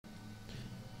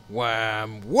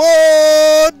Wormwood!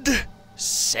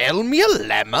 Sell me a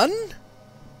lemon?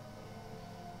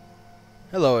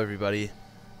 Hello, everybody.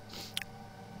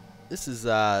 This is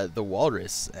the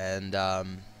Walrus, and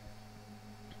I'm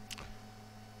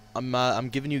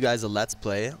giving you guys a Let's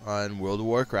Play on World of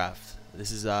Warcraft.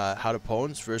 This is How to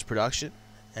Pone's first production,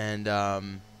 and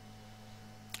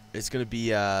it's gonna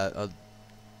be a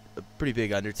pretty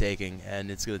big undertaking,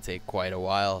 and it's gonna take quite a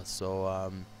while.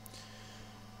 So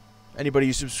anybody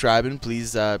who's subscribing,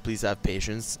 please have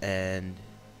patience, and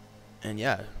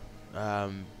yeah,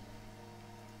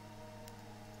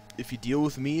 if you deal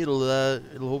with me, it'll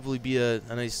hopefully be a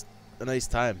nice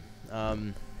time.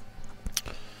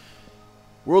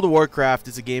 World of Warcraft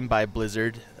is a game by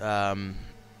Blizzard.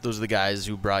 Those are the guys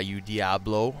who brought you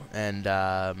Diablo and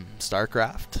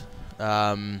StarCraft.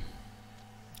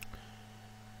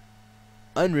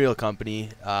 Unreal company.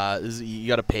 You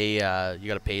gotta pay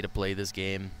to play this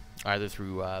game, either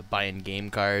through buying game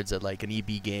cards at like an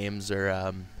EB Games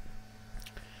or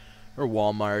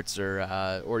Walmart's,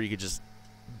 or you could just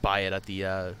buy it at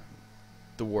the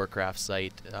Warcraft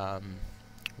site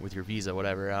with your Visa,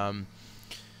 whatever. I'm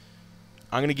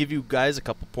gonna give you guys a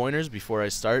couple pointers before I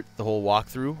start the whole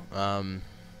walkthrough.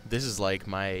 This is like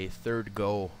my third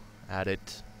go at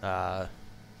it.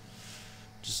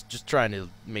 Just trying to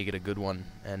make it a good one,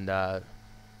 and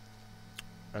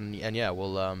yeah,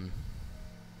 we'll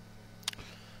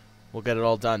get it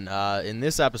all done. In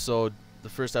this episode, the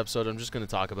first episode, I'm just gonna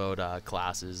talk about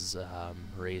classes,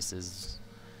 races,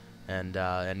 and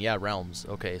yeah, realms.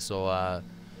 Okay, so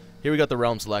here we got the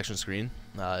realm selection screen.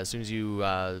 As soon as you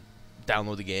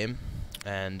download the game,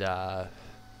 and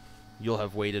you'll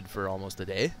have waited for almost a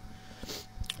day,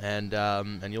 and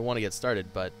you'll want to get started,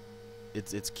 but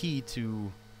it's key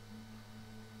to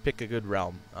pick a good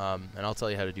realm, and I'll tell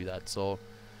you how to do that. So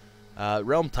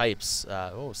realm types.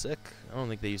 Oh, sick. I don't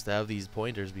think they used to have these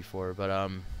pointers before,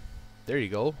 but there you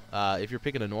go. If you're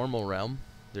picking a normal realm,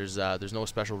 there's no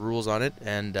special rules on it,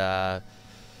 and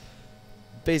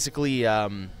basically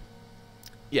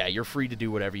yeah, you're free to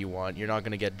do whatever you want. You're not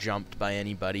going to get jumped by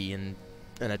anybody and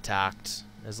attacked,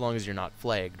 as long as you're not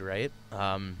flagged, right?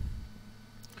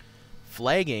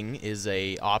 Flagging is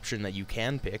a option that you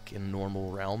can pick in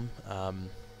normal realm, and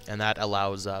that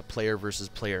allows player versus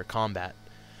player combat.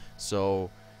 So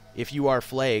if you are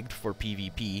flagged for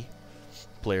PvP,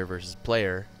 player versus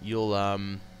player, you'll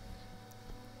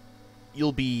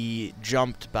be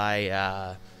jumped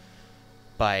by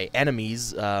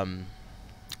enemies,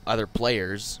 other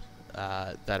players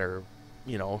that are,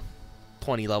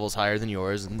 20 levels higher than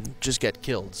yours, and just get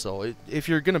killed. So if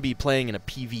you're going to be playing in a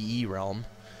PvE realm,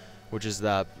 which is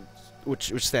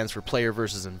which stands for player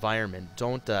versus environment,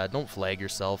 don't flag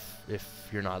yourself if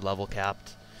you're not level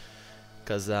capped,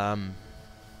 because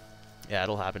yeah,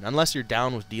 it'll happen unless you're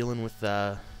down with dealing with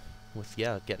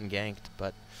getting ganked.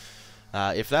 But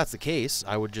if that's the case,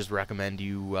 I would just recommend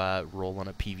you roll on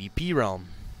a PvP realm,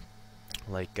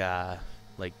 like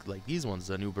these ones,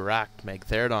 the new Barak, Meg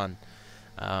Theridon.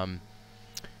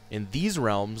 In these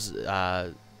realms,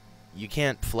 you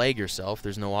can't flag yourself.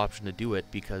 There's no option to do it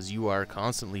because you are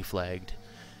constantly flagged.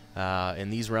 In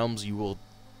these realms, you will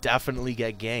definitely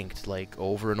get ganked, like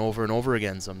over and over and over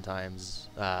again sometimes.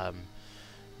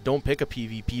 Don't pick a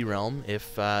PvP realm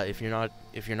if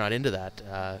you're not into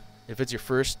that. If it's your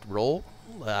first roll,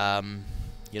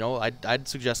 I'd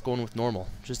suggest going with normal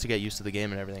just to get used to the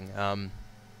game and everything.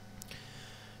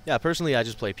 Yeah, personally, I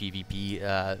just play PvP.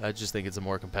 I just think it's a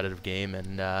more competitive game,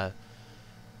 and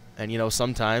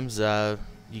sometimes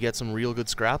you get some real good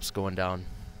scraps going down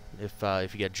if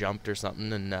you get jumped or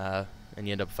something, and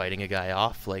you end up fighting a guy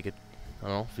off. Like, it, I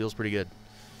don't know, feels pretty good.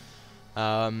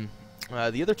 The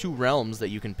other two realms that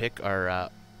you can pick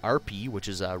are RP, which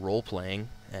is role playing,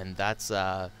 and that's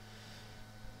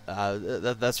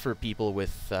for people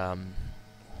with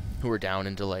who are down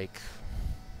into like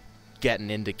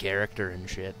getting into character and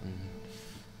shit, and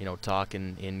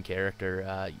talking in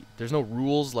character. There's no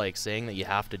rules like saying that you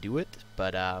have to do it,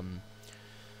 but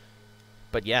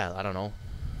yeah, I don't know.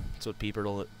 That's what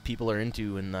people are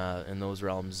into in those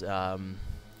realms.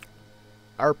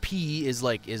 RP is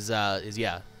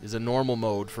a normal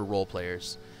mode for role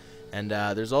players, and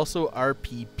there's also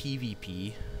RP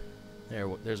PvP.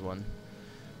 There's one,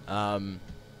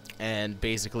 and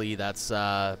basically that's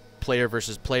player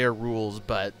versus player rules,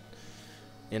 but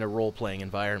in a role-playing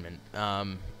environment.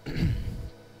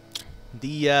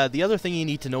 The other thing you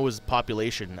need to know is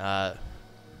population.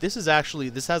 This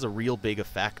has a real big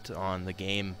effect on the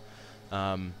game,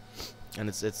 and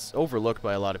it's overlooked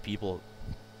by a lot of people.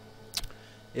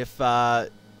 If I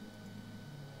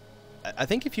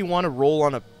think if you want to roll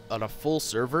on a full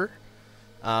server,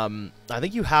 I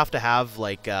think you have to have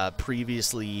like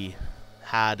previously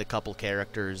had a couple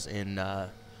characters in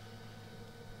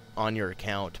on your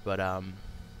account, but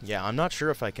yeah, I'm not sure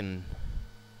if I can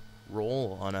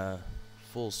roll on a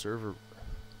full server.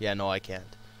 Yeah, no, I can't.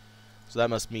 So that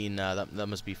must mean that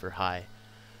must be for high.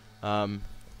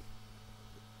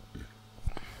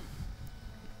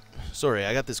 Sorry,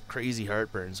 I got this crazy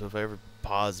heartburn, so if I ever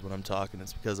pause when I'm talking,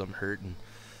 it's because I'm hurting.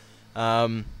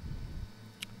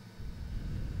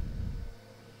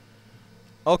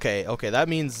 Okay, that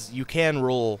means you can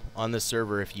roll on this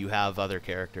server if you have other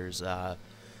characters.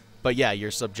 But yeah, you're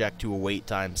subject to a wait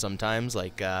time sometimes.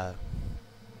 Like,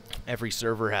 every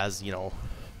server has, you know,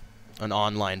 an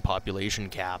online population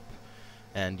cap,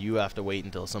 and you have to wait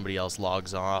until somebody else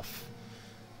logs off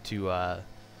to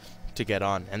get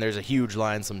on. And there's a huge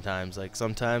line sometimes. Like,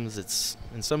 sometimes it's,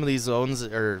 in some of these zones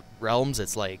or realms,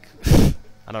 it's like,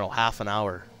 I don't know, half an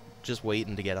hour just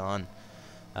waiting to get on.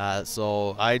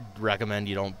 So I'd recommend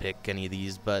you don't pick any of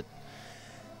these, but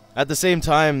at the same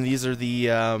time, these are the,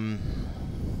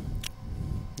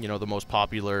 you know, the most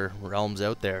popular realms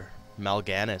out there.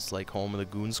 Mal'Ganis, like home of the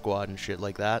Goon Squad and shit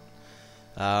like that.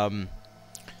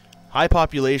 High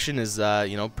population is,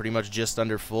 you know, pretty much just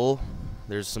under full.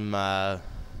 There's some,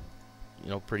 you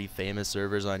know, pretty famous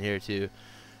servers on here too.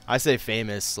 I say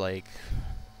famous, like,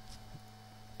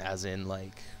 as in,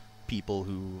 like, people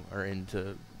who are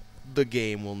into the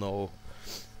game will know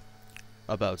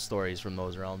about stories from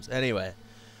those realms. Anyway,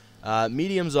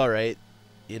 medium's alright.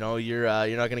 You know, you're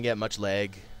not gonna get much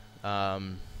lag.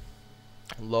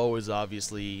 Low is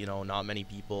obviously, you know, not many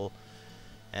people.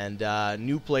 And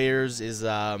new players is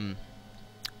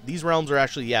these realms are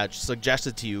actually, yeah,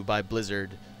 suggested to you by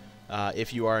Blizzard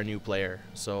if you are a new player.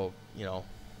 So, you know,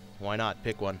 why not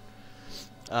pick one?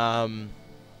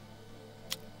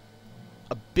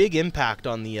 A big impact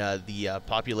on the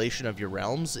population of your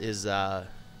realms is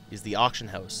the auction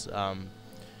house.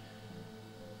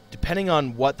 Depending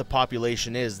on what the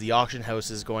population is, the auction house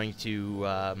is going to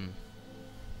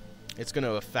it's going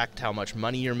to affect how much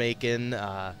money you're making,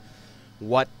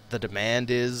 what the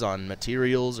demand is on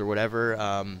materials or whatever.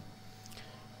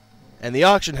 And the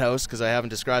auction house, because I haven't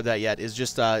described that yet, is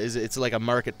just it's like a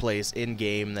marketplace in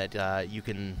game that you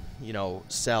can, you know,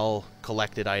 sell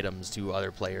collected items to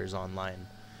other players online.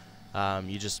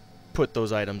 You just put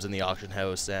those items in the auction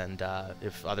house, and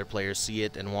if other players see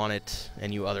it and want it,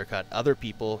 and you undercut other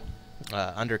people,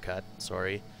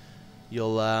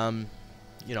 you'll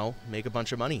you know, make a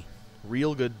bunch of money.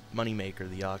 Real good money maker,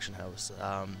 the auction house.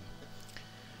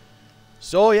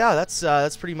 So yeah,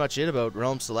 that's pretty much it about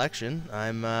realm selection.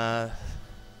 I'm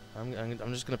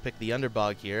just gonna pick the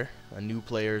Underbog here, a new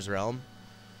player's realm,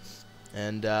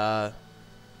 and let's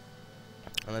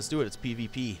do it. It's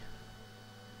PvP.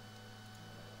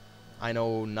 I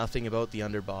know nothing about the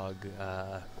Underbog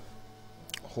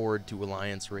Horde to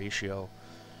Alliance ratio.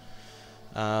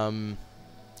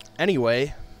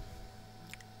 Anyway,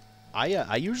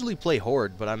 I usually play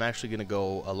Horde, but I'm actually gonna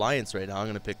go Alliance right now. I'm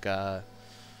gonna pick a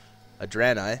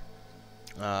Draenei.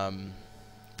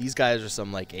 These guys are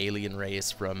some like alien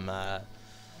race from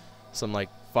some like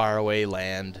faraway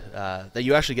land that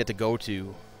you actually get to go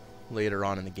to later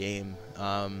on in the game.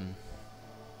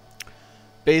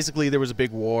 Basically, there was a big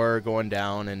war going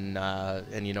down,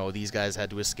 and you know, these guys had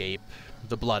to escape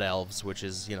the Blood Elves, which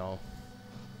is, you know,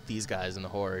 these guys in the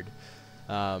Horde.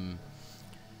 And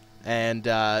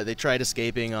they tried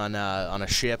escaping on a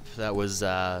ship that was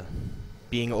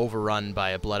being overrun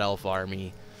by a Blood Elf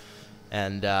army,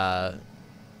 and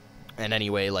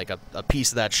anyway, like a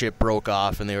piece of that ship broke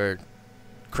off, and they were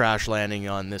crash landing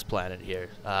on this planet here.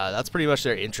 That's pretty much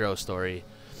their intro story,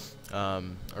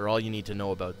 or all you need to know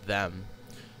about them.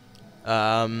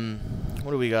 What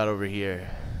do we got over here?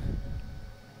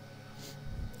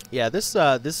 Yeah, this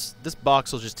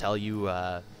box will just tell you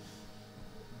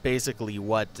basically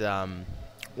what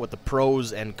the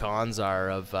pros and cons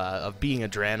are of being a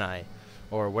Draenei,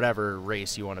 or whatever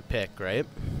race you want to pick, right?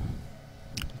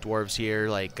 Dwarves here,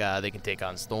 like, they can take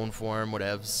on stone form,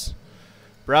 whatevs.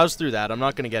 Browse through that. I'm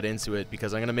not going to get into it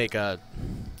because I'm going to make a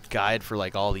guide for,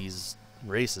 like, all these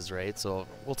races, right? So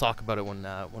we'll talk about it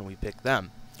when we pick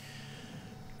them.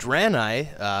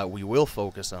 Draenei, we will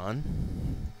focus on.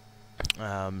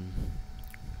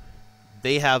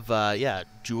 They have, yeah,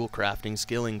 jewel crafting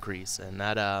skill increase, and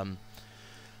that,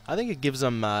 I think it gives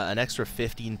them an extra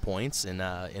 15 points in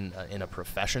a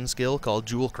profession skill called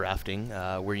jewel crafting,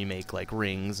 where you make like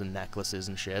rings and necklaces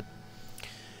and shit.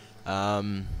 I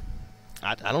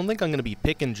don't think I'm gonna be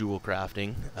picking jewel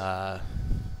crafting,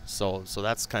 so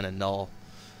that's kind of null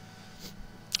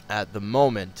at the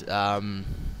moment.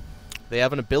 They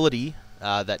have an ability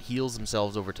that heals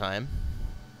themselves over time.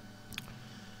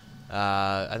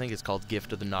 I think it's called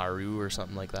Gift of the Naru or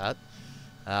something like that.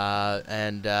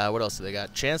 And what else do they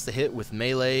got? Chance to hit with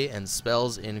melee and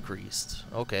spells increased.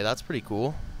 Okay, that's pretty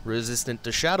cool. Resistant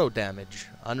to shadow damage.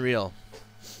 Unreal.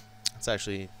 It's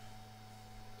actually...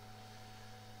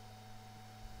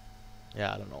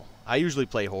 yeah, I don't know. I usually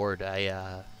play Horde.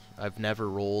 I've never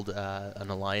rolled an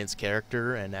Alliance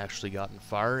character and actually gotten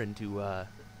far into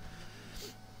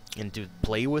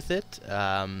play with it.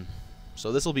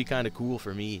 So this will be kind of cool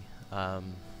for me. I'll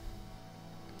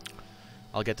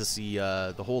get to see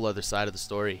the whole other side of the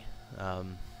story.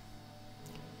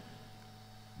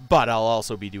 But I'll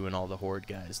also be doing all the Horde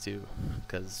guys too,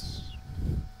 because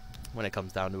when it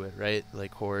comes down to it, right?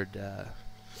 Like Horde,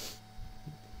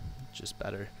 just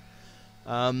better.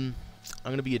 I'm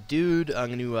gonna be a dude. I'm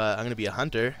gonna be a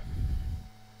hunter,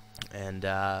 and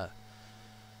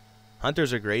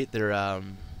hunters are great. They're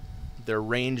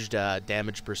ranged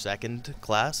damage per second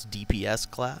class, DPS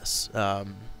class.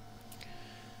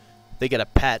 They get a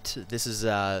pet. This is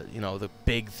you know, the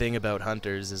big thing about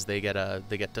hunters is they get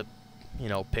to, you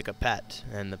know, pick a pet,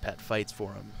 and the pet fights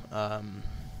for them.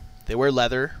 They wear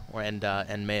leather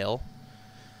and mail.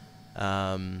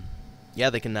 Yeah,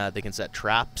 they can set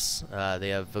traps. They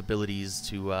have abilities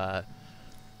to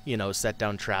you know, set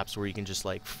down traps where you can just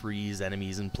like freeze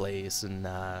enemies in place, and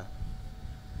I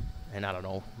don't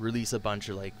know, release a bunch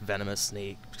of like venomous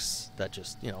snakes that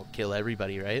just, you know, kill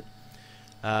everybody, right?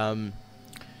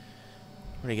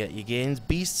 What do you get? You gain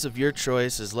beasts of your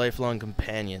choice as lifelong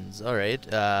companions. Alright,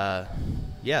 yeah,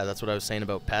 that's what I was saying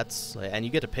about pets. And you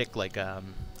get to pick like a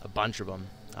bunch of them.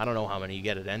 I don't know how many you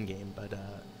get at endgame, but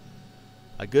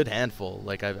a good handful.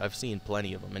 Like I've seen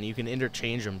plenty of them, and you can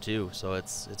interchange them too, so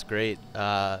it's great.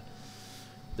 They're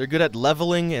good at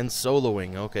leveling and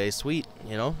soloing. Okay, sweet,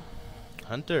 you know?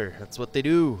 Hunter, that's what they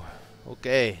do.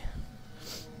 Okay.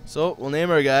 So, we'll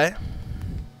name our guy.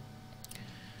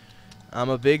 I'm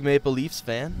a big Maple Leafs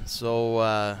fan,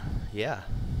 so, yeah.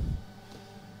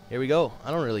 Here we go.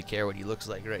 I don't really care what he looks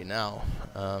like right now.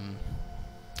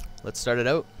 Let's start it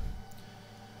out.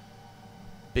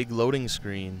 Big loading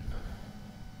screen.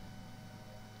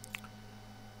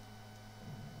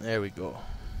 There we go.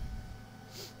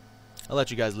 I'll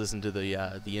let you guys listen to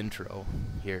the intro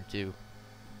here, too.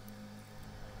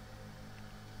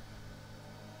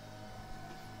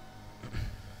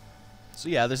 So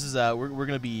yeah, this is we're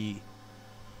gonna be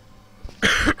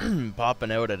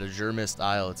popping out at Azuremyst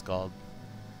Isle. It's called.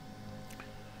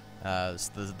 It's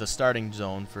the starting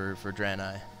zone for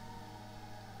Draenei.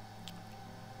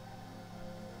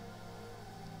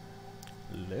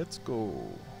 Let's go.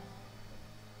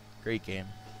 Great game.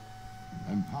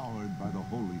 Empowered by the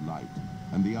holy light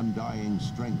and the undying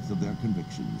strength of their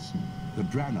convictions, the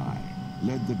Draenei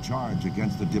led the charge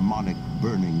against the demonic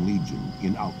Burning Legion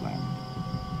in Outland.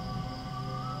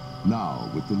 Now,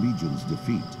 with the Legion's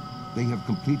defeat, they have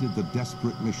completed the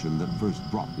desperate mission that first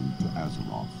brought them to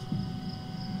Azeroth.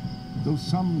 Though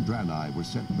some Draenei were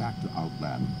sent back to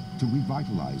Outland to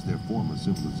revitalize their former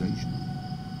civilization,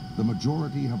 the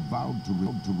majority have vowed to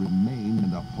remain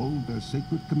and uphold their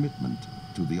sacred commitment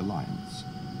to the Alliance.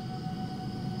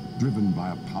 Driven by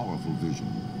a powerful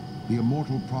vision, the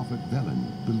immortal prophet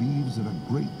Velen believes that a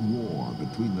great war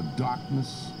between the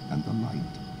darkness and the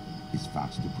light is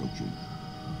fast approaching,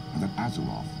 and that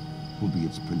Azeroth will be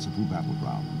its principal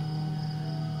battleground.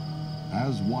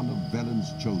 As one of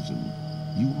Velen's chosen,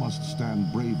 you must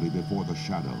stand bravely before the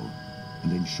shadow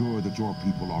and ensure that your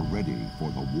people are ready for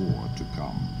the war to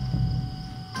come.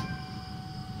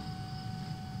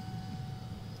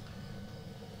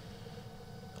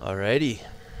 Alrighty.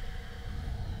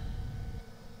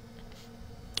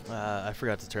 I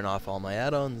forgot to turn off all my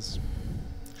add-ons.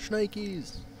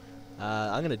 Shnikes.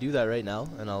 I'm gonna do that right now,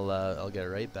 and I'll get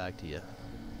right back to you.